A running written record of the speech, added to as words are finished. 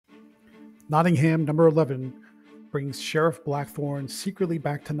Nottingham, number 11, brings Sheriff Blackthorne secretly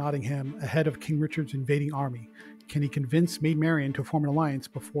back to Nottingham ahead of King Richard's invading army. Can he convince Maid Marian to form an alliance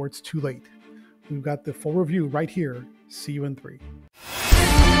before it's too late? We've got the full review right here. See you in 3.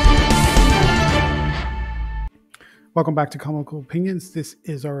 Welcome back to Comical Opinions. This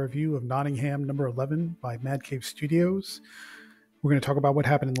is our review of Nottingham, number 11 by Mad Cave Studios. We're going to talk about what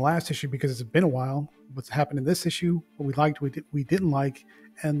happened in the last issue because it's been a while, what's happened in this issue, what we liked, we didn't like,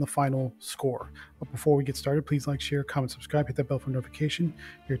 and the final score. But before we get started, please like, share, comment, subscribe, hit that bell for notification.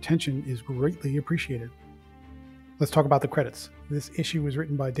 Your attention is greatly appreciated. Let's talk about the credits. This issue was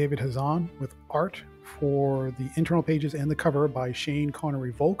written by David Hazan with art for the internal pages and the cover by Shane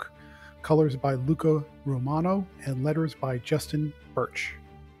Connery-Volk, colors by Luca Romano, and letters by Justin Birch.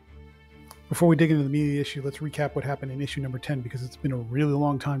 Before we dig into the meat of the issue, let's recap what happened in issue number 10 because it's been a really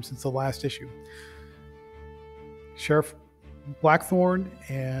long time since the last issue. Sheriff Blackthorne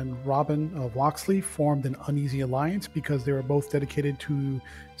and Robin of Locksley formed an uneasy alliance because they were both dedicated to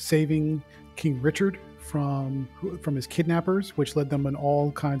saving King Richard from his kidnappers, which led them on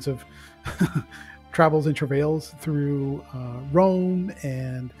all kinds of travels and travails through Rome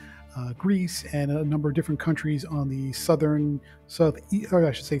and Greece and a number of different countries on the southwestern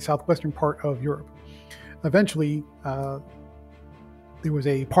part of Europe. Eventually, there was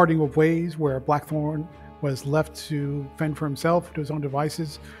a parting of ways where Blackthorne was left to fend for himself to his own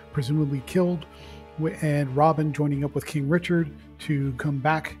devices, presumably killed, and Robin joining up with King Richard to come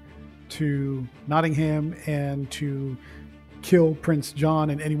back to Nottingham and to kill Prince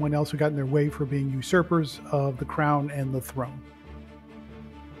John and anyone else who got in their way for being usurpers of the crown and the throne.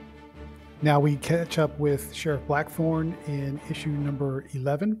 Now we catch up with Sheriff Blackthorne in issue number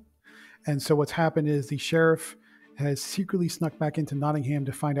 11. And so what's happened is the sheriff has secretly snuck back into Nottingham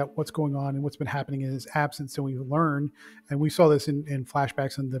to find out what's going on and what's been happening in his absence. So we learn, and we saw this in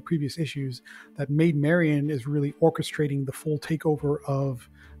flashbacks in the previous issues, that Maid Marian is really orchestrating the full takeover of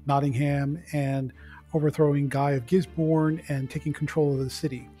Nottingham and overthrowing Guy of Gisborne and taking control of the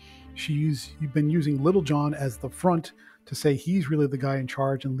city. You've been using Little John as the front to say he's really the guy in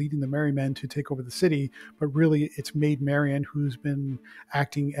charge and leading the merry men to take over the city, but really it's Maid Marian who's been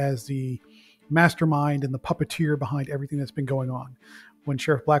acting as the mastermind and the puppeteer behind everything that's been going on. When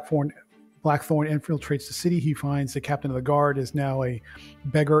Sheriff Blackthorne infiltrates the city, he finds the captain of the guard is now a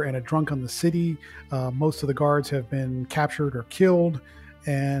beggar and a drunk on the city. Most of the guards have been captured or killed,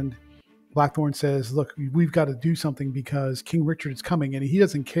 and Blackthorne says, look, we've got to do something because King Richard is coming, and he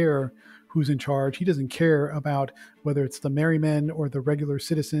doesn't care who's in charge. He doesn't care about whether it's the merry men or the regular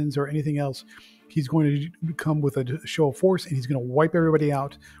citizens or anything else. He's going to come with a show of force, and he's going to wipe everybody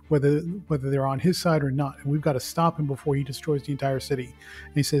out, whether they're on his side or not. And we've got to stop him before he destroys the entire city.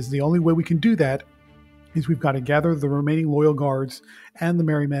 And he says the only way we can do that is we've got to gather the remaining loyal guards and the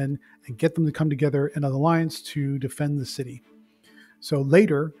merry men and get them to come together in an alliance to defend the city. So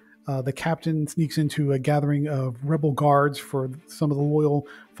later, the captain sneaks into a gathering of rebel guards for some of the loyal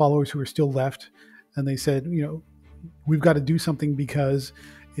followers who are still left. And they said, we've got to do something because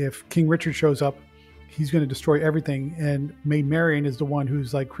if King Richard shows up, he's going to destroy everything. And Maid Marian is the one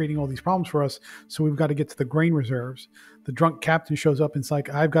who's like creating all these problems for us. So we've got to get to the grain reserves. The drunk captain shows up and it's like,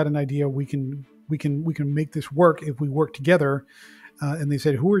 I've got an idea. We can make this work if we work together. And they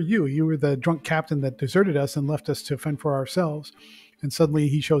said, who are you? You were the drunk captain that deserted us and left us to fend for ourselves. And suddenly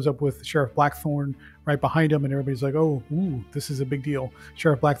he shows up with Sheriff Blackthorne right behind him, and everybody's like, this is a big deal.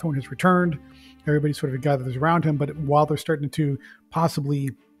 Sheriff Blackthorne has returned. Everybody sort of gathers around him, but while they're starting to possibly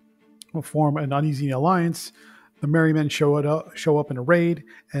form an uneasy alliance, the merry men show up in a raid,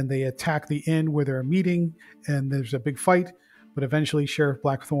 and they attack the inn where they're meeting, and there's a big fight. But eventually Sheriff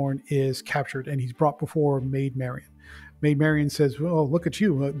Blackthorne is captured, and he's brought before Maid Marian. Maid Marian says, well, look at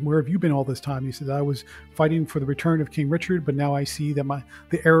you. Where have you been all this time? He says, I was fighting for the return of King Richard, but now I see that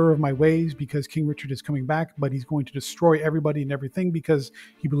the error of my ways because King Richard is coming back, but he's going to destroy everybody and everything because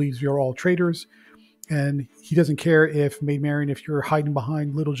he believes you're all traitors. And he doesn't care if Maid Marian, if you're hiding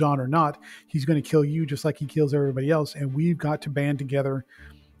behind Little John or not, he's going to kill you just like he kills everybody else. And we've got to band together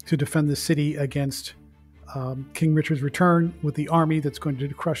to defend the city against King Richard's return with the army that's going to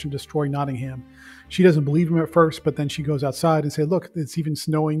crush and destroy Nottingham. She doesn't believe him at first, but then she goes outside and says, look, it's even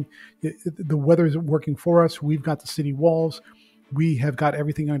snowing. The weather isn't working for us. We've got the city walls. We have got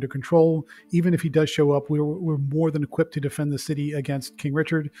everything under control. Even if he does show up, we're more than equipped to defend the city against King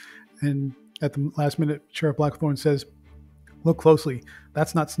Richard. And at the last minute, Sheriff Blackthorne says, look closely.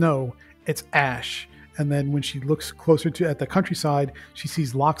 That's not snow. It's ash. And then when she looks closer at the countryside, she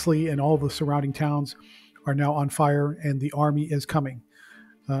sees Locksley and all the surrounding towns are now on fire and the army is coming.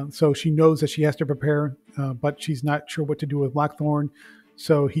 So she knows that she has to prepare, but she's not sure what to do with Blackthorne.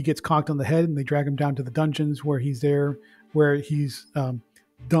 So he gets conked on the head, and they drag him down to the dungeons where he's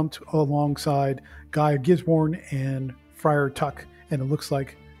dumped alongside Guy Gisborne and Friar Tuck. And it looks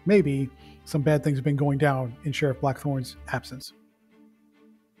like maybe some bad things have been going down in Sheriff Blackthorne's absence.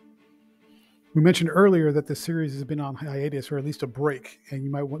 We mentioned earlier that the series has been on hiatus, or at least a break, and you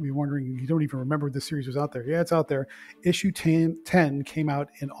might be wondering, you don't even remember the series was out there. Yeah, it's out there. Issue 10 came out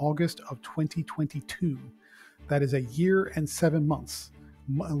in August of 2022. That is a year and 7 months,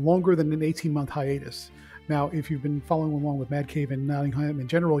 longer than an 18-month hiatus. Now, if you've been following along with Mad Cave and Nottingham in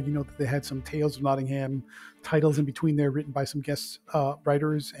general, you know that they had some Tales of Nottingham titles in between there written by some guest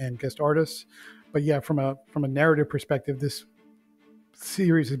writers and guest artists. But yeah, from a narrative perspective, this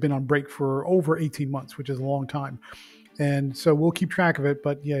series has been on break for over 18 months, which is a long time. And so we'll keep track of it.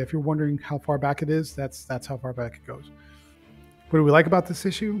 But yeah, if you're wondering how far back it is, that's how far back it goes. What do we like about this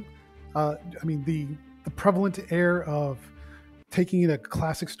issue? I mean, the prevalent air of taking a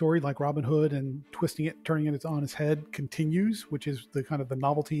classic story like Robin Hood and twisting it, turning it on its head continues, which is the kind of the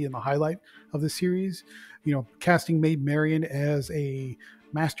novelty and the highlight of the series. You know, casting Maid Marian as a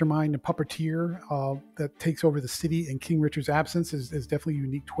mastermind and puppeteer that takes over the city in King Richard's absence is definitely a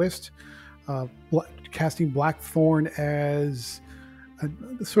unique twist. Casting Blackthorne as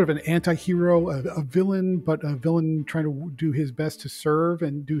a sort of an anti-hero, a villain, but a villain trying to do his best to serve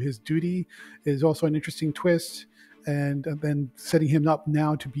and do his duty is also an interesting twist. And then setting him up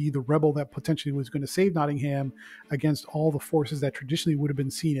now to be the rebel that potentially was going to save Nottingham against all the forces that traditionally would have been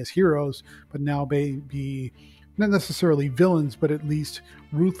seen as heroes, but now may be not necessarily villains, but at least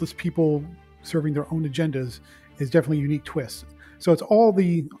ruthless people serving their own agendas is definitely a unique twist. So it's all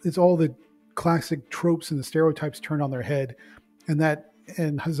the classic tropes and the stereotypes turned on their head, and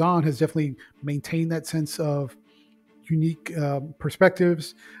Hazan has definitely maintained that sense of unique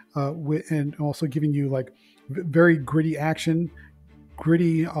perspectives, and also giving you like very gritty action,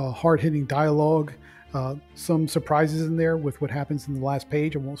 gritty, hard-hitting dialogue. Some surprises in there with what happens in the last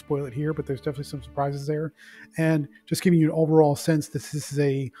page. I won't spoil it here, but there's definitely some surprises there. And just giving you an overall sense that this is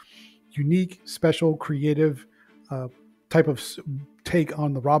a unique, special, creative type of take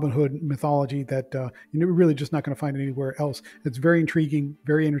on the Robin Hood mythology that you're really just not going to find anywhere else. It's very intriguing,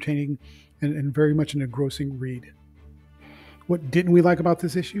 very entertaining, and very much an engrossing read. What didn't we like about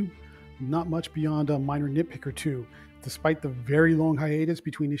this issue? Not much beyond a minor nitpick or two. Despite the very long hiatus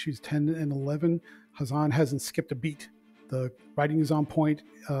between issues 10 and 11, Hazan hasn't skipped a beat. The writing is on point.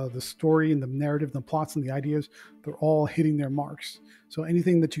 The story and the narrative, the plots and the ideas, they're all hitting their marks. So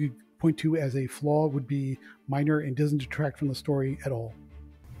anything that you could point to as a flaw would be minor and doesn't detract from the story at all.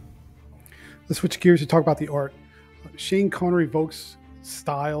 Let's switch gears to talk about the art. Shane Connery-Vogt's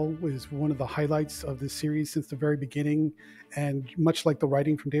style is one of the highlights of this series since the very beginning, and much like the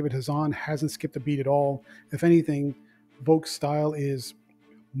writing from David Hazan, hasn't skipped a beat at all. If anything, Vogt's style is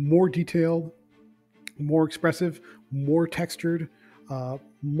more detailed, more expressive, more textured,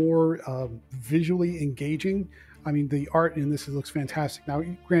 more visually engaging. I mean, the art in this looks fantastic. Now,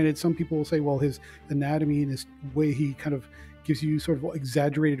 granted, some people will say, well, his anatomy and his way he kind of gives you sort of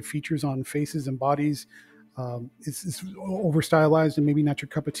exaggerated features on faces and bodies, it's over stylized and maybe not your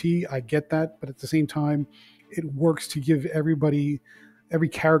cup of tea. I get that, but at the same time, it works to give every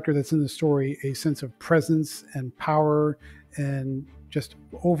character that's in the story a sense of presence and power and just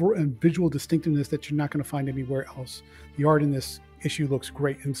visual distinctiveness that you're not going to find anywhere else. The art in this issue looks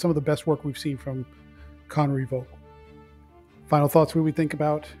great, and some of the best work we've seen from Connery-Vogt. Final thoughts: what we think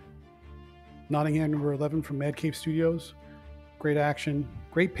about Nottingham number 11 from Mad Cave Studios? Great action,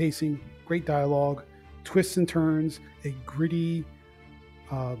 great pacing, great dialogue, twists and turns, a gritty,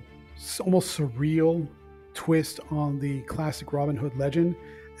 almost surreal twist on the classic Robin Hood legend,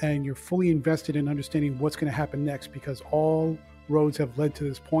 and you're fully invested in understanding what's going to happen next, because all roads have led to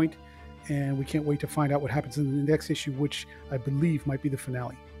this point, and we can't wait to find out what happens in the next issue, which I believe might be the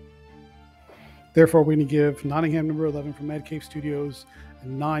finale. Therefore, we're going to give Nottingham number 11 from Mad Cave Studios a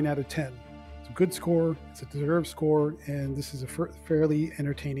 9 out of 10. It's a good score, it's a deserved score, and this is a fairly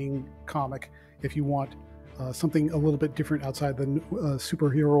entertaining comic if you want something a little bit different outside the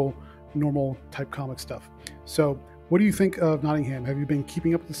superhero normal type comic stuff. So what do you think of Nottingham? Have you been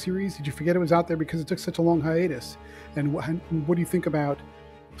keeping up with the series? Did you forget it was out there because it took such a long hiatus? And what do you think about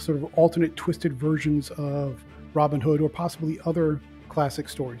sort of alternate twisted versions of Robin Hood or possibly other classic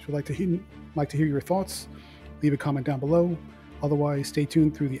stories? We'd like to hear your thoughts. Leave a comment down below. Otherwise, stay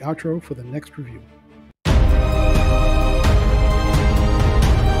tuned through the outro for the next review.